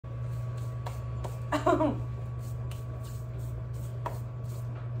Feels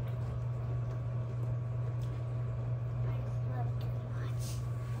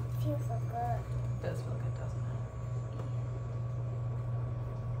so good. It does feel good, doesn't it?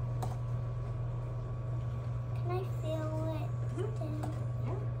 Can I feel it still?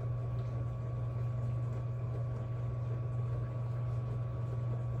 Yeah.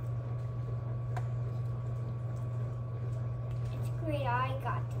 It's great I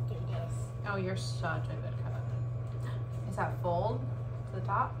got to do this. Oh, you're such a good cook. Is that fold to the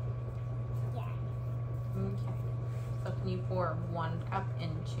top? Yeah. Okay. So can you pour 1 cup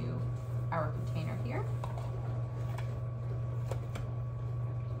into our container here?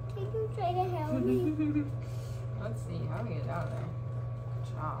 Can you try to help me? Let's see, how do we get it out of there?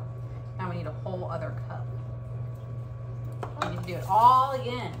 Good job. Now we need a whole other cup. We need to do it all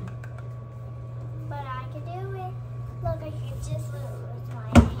again. But I can do it. Look, I can just lose my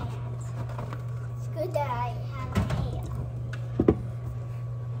hands. It's good that I have my hand.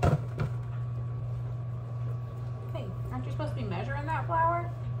 Hey, aren't you supposed to be measuring that flour?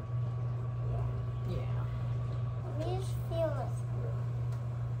 Yeah. Yeah. Let me just feel this.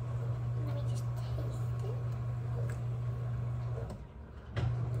 Let me just taste it.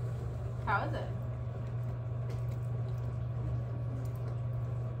 How is it?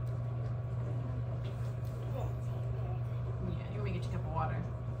 Yeah, you're gonna get you a cup of water.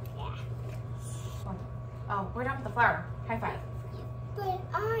 Yeah. Oh, we're done with the flour. High five. But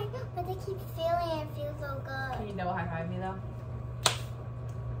I keep feeling it feels so Can good. you double high five me though?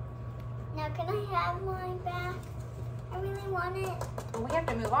 Now can I have mine back? I really want it. Well, we have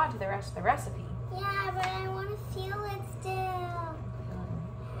to move on to the rest of the recipe. Yeah, but I want to feel it still.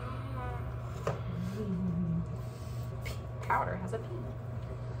 Powder has a P.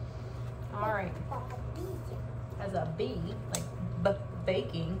 All right. Has a B, like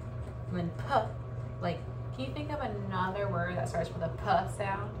baking, and then P, like, can you think of another word that starts with a P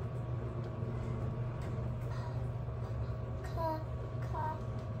sound?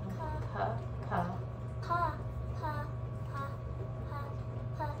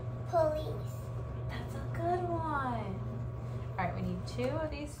 Police. That's a good one. All right, we need 2 of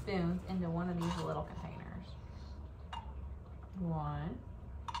these spoons into one of these little containers. 1,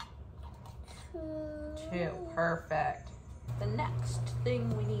 2, perfect. The next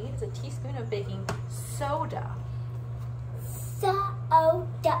thing we need is a teaspoon of baking soda.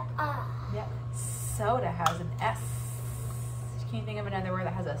 Soda. Yep, soda has an S. Can you think of another word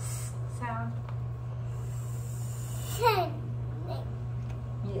that has a S sound? Snake.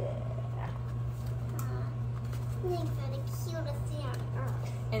 Yeah. Snakes are the cutest thing on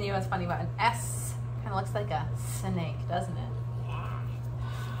earth. And you know what's funny about an S? Kind of looks like a snake, doesn't it?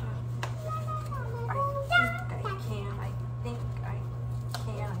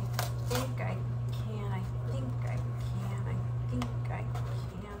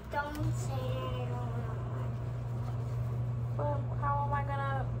 Don't say that I don't know. Well, how am I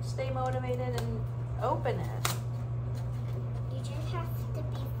gonna stay motivated and open it? You just have to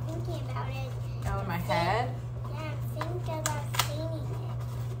be thinking about it. Oh, in my head? Yeah, think about seeing it.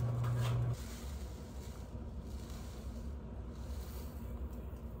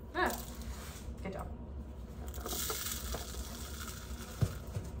 Huh. Good job.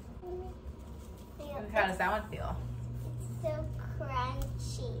 How does that one feel? It's so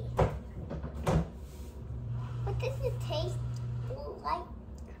crunchy. What does it taste like?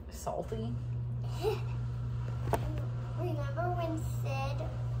 Salty. Remember when Sid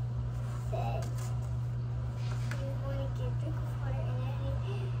said he was going to get a drink of water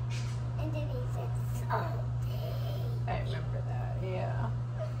and then he said salty. I remember that, yeah.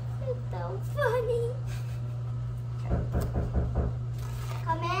 It's so funny. Okay.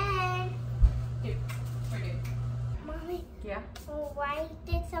 Come in. Dude, where dude? Mommy, Yeah? well, why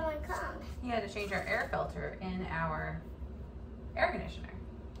did someone come? He had to change our air filter in our air conditioner.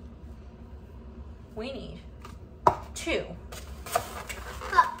 We need 2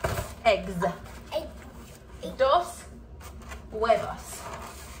 eggs. Dos huevos.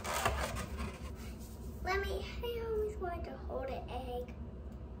 I always wanted to hold an egg.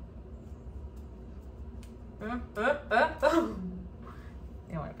 You don't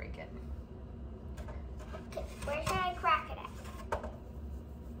want to break it. Okay, where should I crack it at?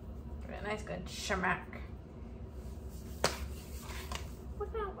 Give it a nice good smack. What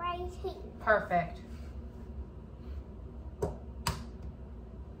about right here? Perfect.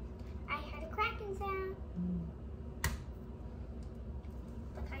 I heard a cracking sound.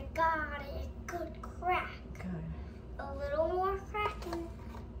 But I got it. A good crack. Good. A little more cracking.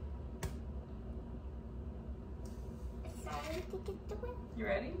 Sorry to get the whip. You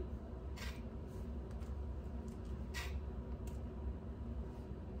ready?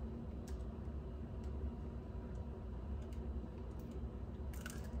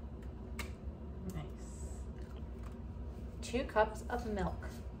 2 cups of milk.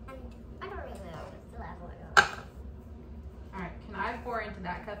 And I don't really know what's the last one. All right, can I pour into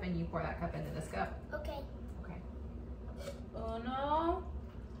that cup and you pour that cup into this cup? Okay. Okay. Oh no.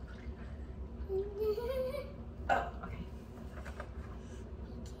 Oh, okay.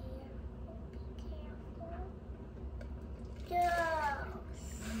 Be careful.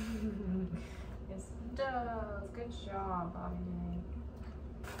 Yes, it does. Good job, Bobby.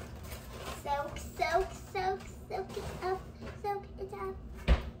 Soak, soak, soak, soak it up, soak it up.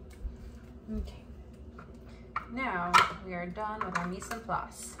 Okay. Now we are done with our mise en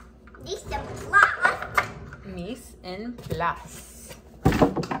place. Mise en place. Mise en place.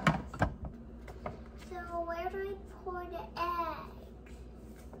 So where do I pour the eggs?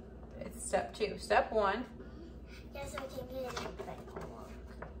 It's step 2. Step 1. Yes, I can get it.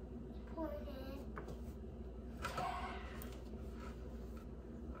 Pour it in.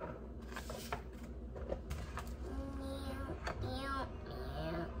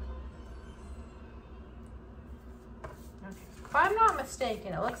 If I'm not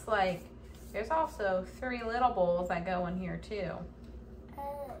mistaken, it looks like there's also 3 little bowls that go in here too.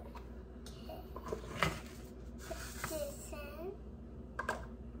 Okay. Put this in.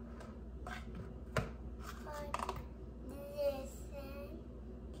 Put this in.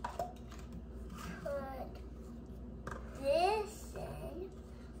 Put this in.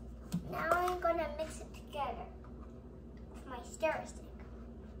 Now I'm gonna mix it together with my stir stick.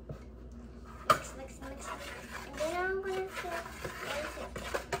 Mix, mix, mix, mix. And then I'm gonna put, what is it?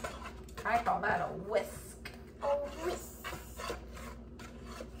 I call that a whisk. A whisk.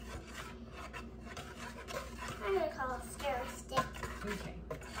 I'm gonna call it stir stick. Okay.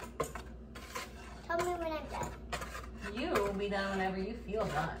 Tell me when I'm done. You will be done whenever you feel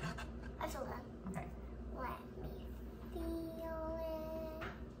done. I feel done. Okay. Let me feel it.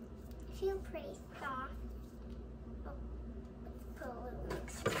 I feel pretty soft. Oh, let's put a little mix.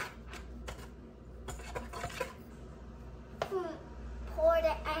 Pour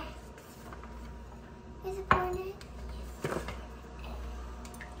the eggs. Is it pouring it? Yes.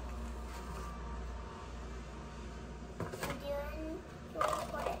 And then you want to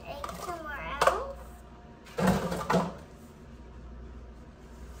pour the egg somewhere else?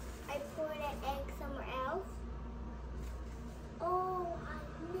 I pour the egg somewhere else. Oh, I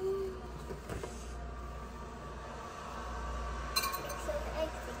missed. Mix those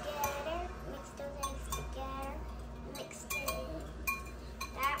eggs together. Mix those eggs together. Mix them.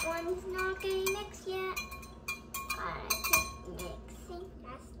 That one's not getting mixed yet. Gotta keep mixing.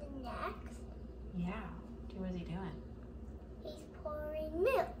 That's the next. Yeah. What is he doing? He's pouring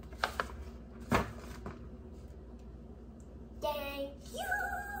milk. Thank you.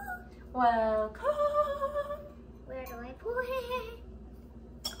 Welcome. Where do I pour it?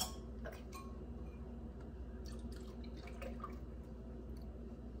 Okay.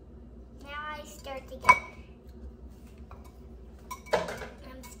 Now I stir together.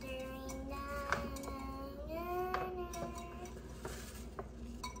 I'm stirring. Na, na, na, na.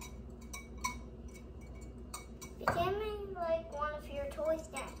 Becoming like one of your toys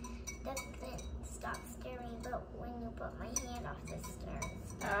that doesn't stop stirring, but when you put my hand off the stirs.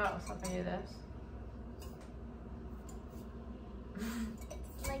 Oh, so if I do this.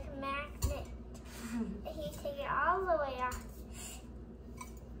 It's like a magnet. If you take it all the way off.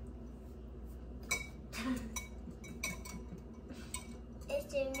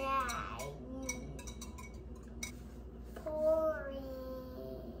 It's a magnet. Pouring.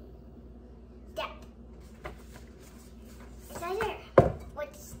 That. Is that there?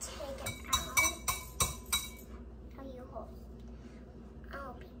 Let's take it out. How you hold?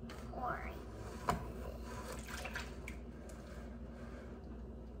 I'll be pouring.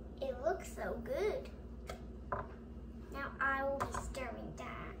 It looks so good. Now I will be stirring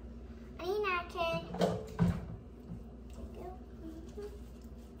that. I need a napkin. There you go.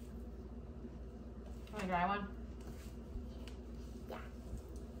 Want a dry one? Yeah.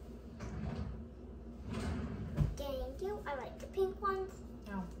 Thank you. I like the pink ones,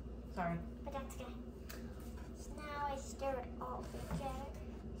 Oh, sorry. but that's good. So now I stir it all together.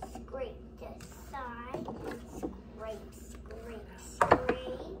 Scrape this side. Scrape, scrape,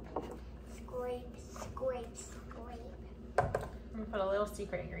 scrape. Scrape, scrape, scrape. I'm gonna put a little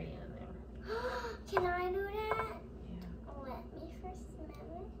secret ingredient in there. Can I do that? Yeah. Let me first smell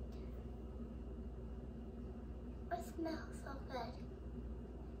it. It smells so good.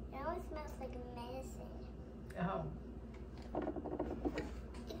 It always smells like medicine. Oh.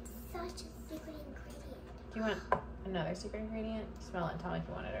 It's such a secret ingredient. Do you want another secret ingredient? Smell it and tell me if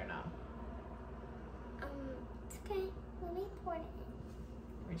you want it or not. It's okay. Let me pour it in.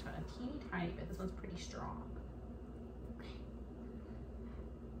 We're just want a teeny tiny bit. This one's pretty strong. Okay.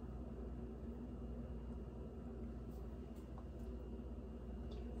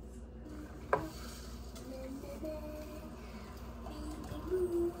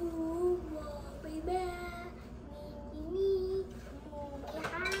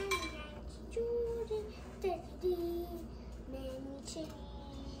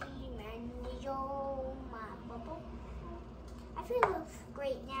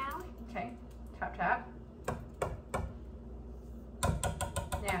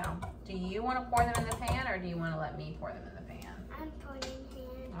 you want to pour them in the pan, or do you want to let me pour them in the pan? I'm pouring in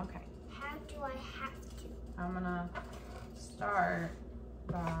pan. Okay. How do I have to? I'm gonna start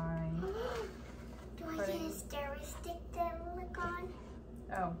by. Do I get a stir stick to lick on?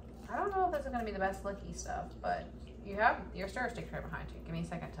 Oh, I don't know if this is gonna be the best licky stuff, but you have your stir stick right behind you. Give me a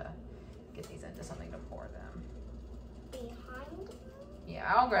second to get these into something to pour them. Behind?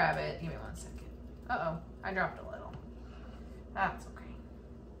 Yeah, I'll grab it. Give me 1 second. Uh-oh, I dropped a little. That's okay.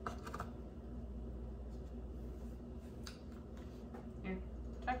 Here,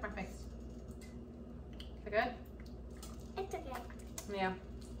 check my face. Is it good? It's okay. Yeah.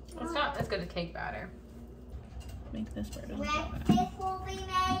 It's not as good as cake batter. Make this bread. Breakfast will be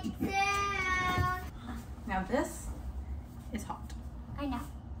made soon. Now this is hot. I know.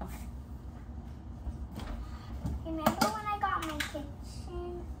 Okay. Remember when I got my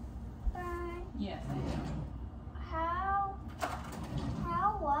kitchen burned? Yes, I do. How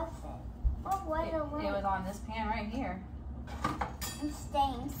was it? What was it like? It was on this pan right here. I'm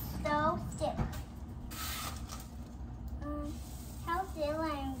staying so still. How's the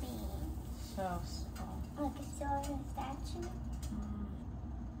line being? So small. Like a silver statue?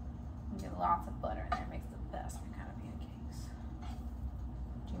 You get lots of butter in there. It makes the best kind of pancakes.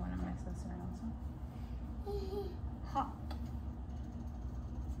 Do you want to mix this around some? Hot.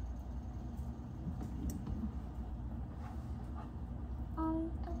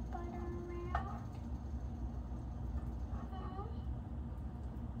 The butter around.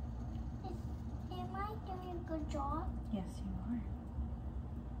 Am I doing a good job? Yes, you are.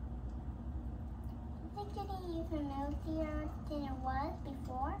 Is it getting even milkier than it was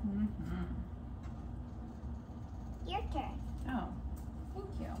before? Mm-hmm. Your turn. Oh,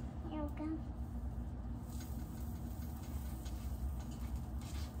 thank you. You're welcome.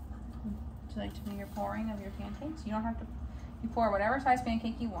 Would you like to do your pouring of your pancakes? You don't have to. You pour whatever size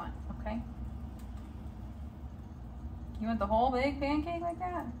pancake you want, okay? You want the whole big pancake like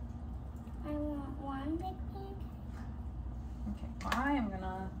that? I want one big pancake. Okay, well, I am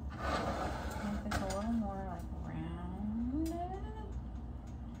gonna make this a little more like rounded.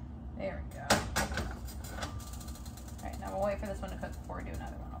 There we go. Alright, now we'll wait for this one to cook before we do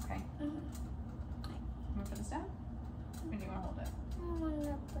another one, okay? Mm-hmm. You want to put this down? Or do you want to hold it? I want to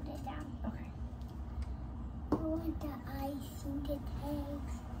put it down. Okay. I want the icing to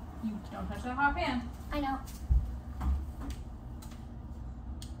taste. You don't touch that hot pan. I know.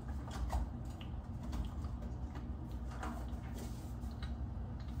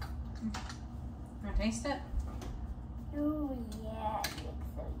 Want to taste it? Oh yeah, it looks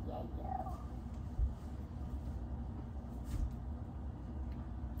so yellow.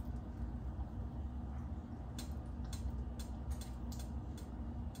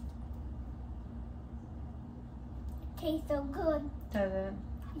 Tastes so good. Does it?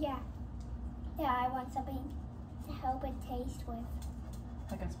 Yeah. Yeah, I want something to help it taste with.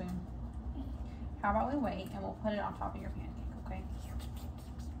 Like a spoon. How about we wait and we'll put it on top of your pancake, okay?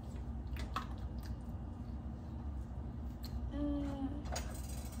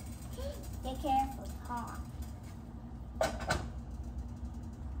 Be careful, it's hot.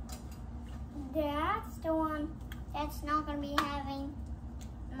 That's the one that's not going to be having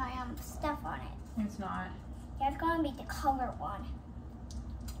my stuff on it. It's not. That's going to be the color one.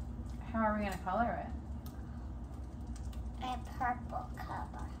 How are we going to color it? A purple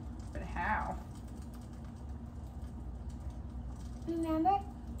color. But how? Remember?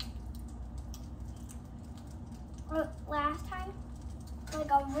 Last time,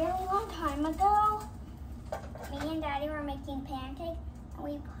 like a really long time ago, me and Daddy were making pancakes and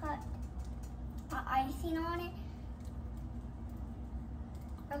we put icing on it.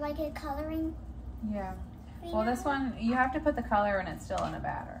 Or like a coloring. Yeah. Well, this one, you have to put the color and it's still in a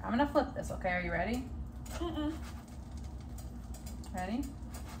batter. I'm going to flip this, okay? Are you ready? Mm-mm. Ready?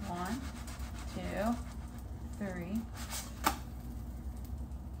 1, 2, 3.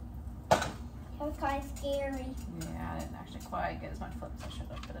 That was kind of scary. Yeah, I didn't actually quite get as much flip as I should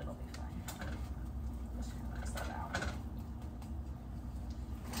have, but it'll be fine. Just gonna mix that out.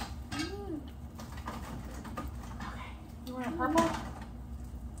 Okay. You want a purple?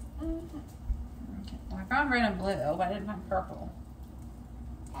 Mm-hmm. Okay. Well, I found red and blue, but I didn't find purple.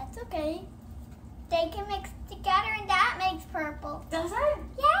 That's okay. They can mix together and that makes purple. Does it?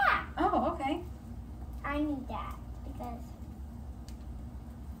 Yeah. Oh, okay. I need that because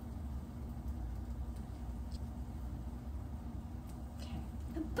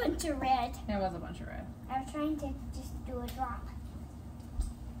a bunch of red. There was a bunch of red. I was trying to just do a drop.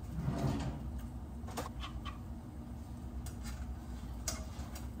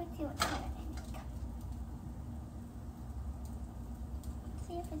 Let's see what color they make. Let's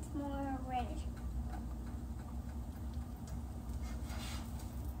see if it's more reddish.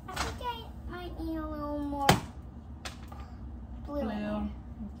 I think I might need a little more blue in there.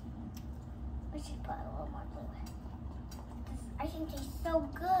 We should put a little more blue in. This icing tastes so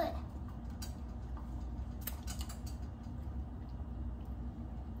good.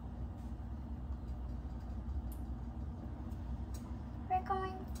 We're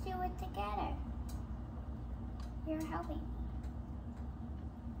going to do it together. You're helping.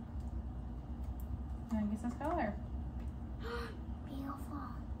 And get this color. Beautiful.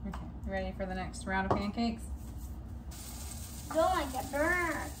 Okay, you ready for the next round of pancakes? Don't like to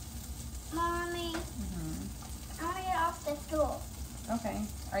burn. Mommy, I want to get off the stool. Okay.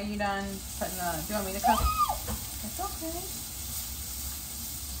 Are you done putting the, do you want me to cook? It's okay.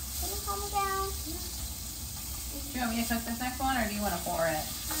 Can you calm me down? Do you want me to cook this next one or do you want to pour it?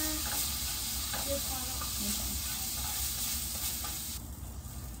 You pour it. Okay.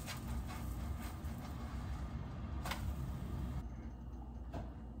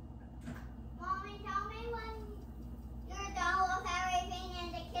 Mommy, tell me when you're done with everything in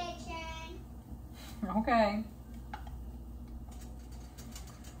the kitchen. Okay.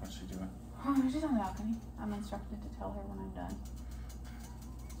 What's she doing? Oh, she's on the balcony. I'm instructed to tell her when I'm done.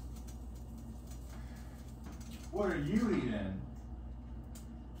 What are you eating?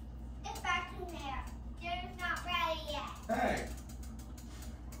 It's back in there. Dinner's not ready yet. Hey,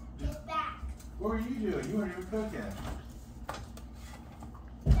 It's back. what were you doing? You weren't even cooking.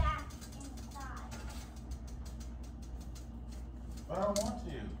 Back inside. But I don't want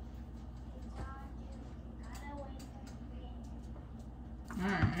to.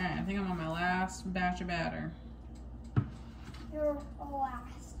 Alright, I think I'm on my last batch of batter. You're the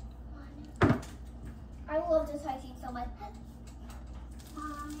last one. I love this icing so much.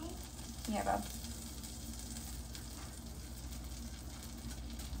 Mommy. Yeah, Bob.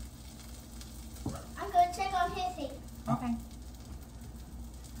 I'm going to check on Hissy. Okay.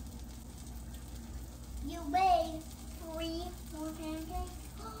 You made 3 more pancakes.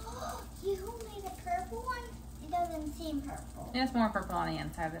 You made a purple one? It doesn't seem purple. It's more purple on the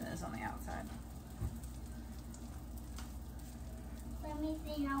inside than it is on the outside. Let me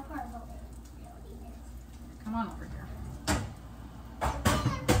see how purple it really is. Come on over here.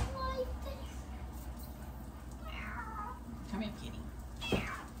 Come here, kitty.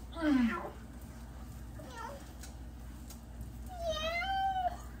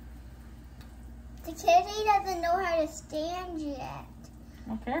 The kitty doesn't know how to stand yet.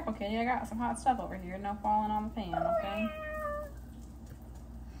 Well, careful, kitty. I got some hot stuff over here. No falling on the pan, okay?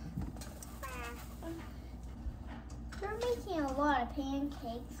 You're making a lot of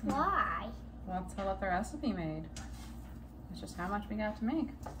pancakes. Why? Well, that's what the recipe made. It's just how much we got to make.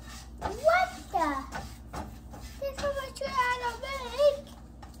 What the? There's so much we had to make.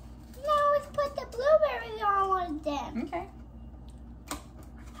 Now let's put the blueberries on one of them. Okay.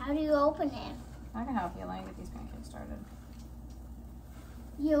 How do you open it? I can help you. Let me get these pancakes started.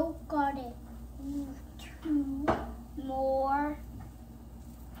 You got it. 2 more.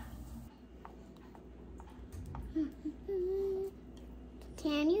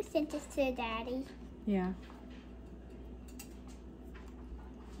 Can you send this to Daddy? Yeah.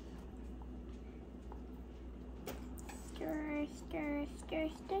 Stir, stir, stir,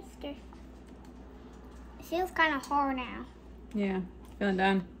 stir, stir. It feels kind of hard now. Yeah. Feeling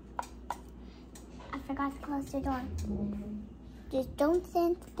done. I forgot to close the door. Just don't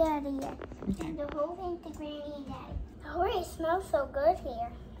send to Daddy yet. Okay. Send the whole thing to Granny and Daddy. Oh, it smells so good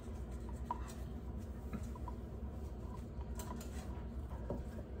here.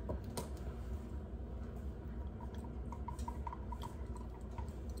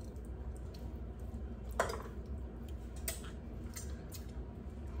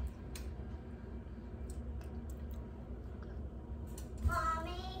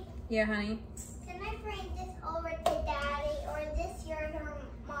 Mommy, Yeah, honey. can I bring this over to Daddy, or is this yours or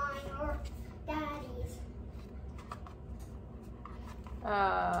mine or Daddy's?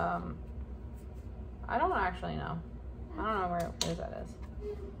 I don't actually know. I don't know where that is.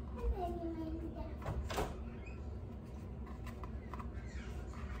 Maybe that.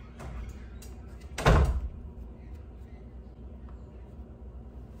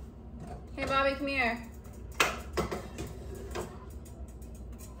 Hey, Bobby, come here.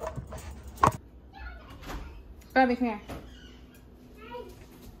 Bobby, come here.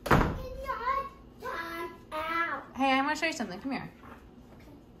 Hey, I want to show you something. Come here.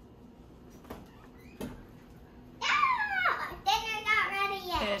 Dinner's not ready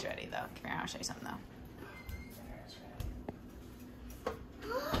yet. It is ready, though. Come here. I want to show you something, though.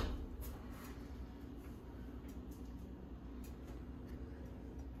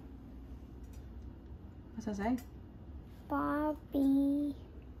 What's that say? Bobbi.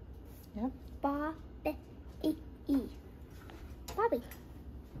 Yep. Bobbi. Bobbi.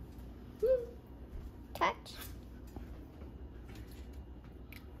 Touch.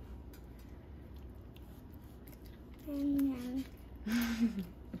 And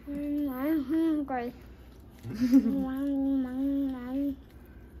I'm hungry.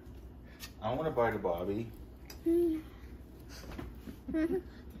 I want to bite a Bobby.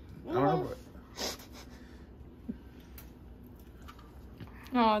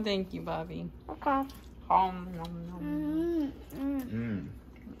 Oh, thank you, Bobby. Okay.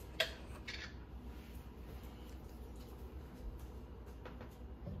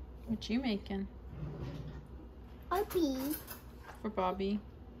 What you making? A bee. For Bobby.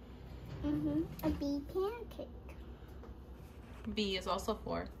 A bee pancake. B is also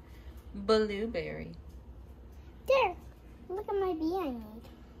for blueberry. There. Look at my bee I made.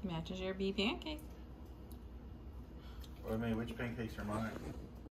 Matches your bee pancake. Well, I mean, which pancakes are mine?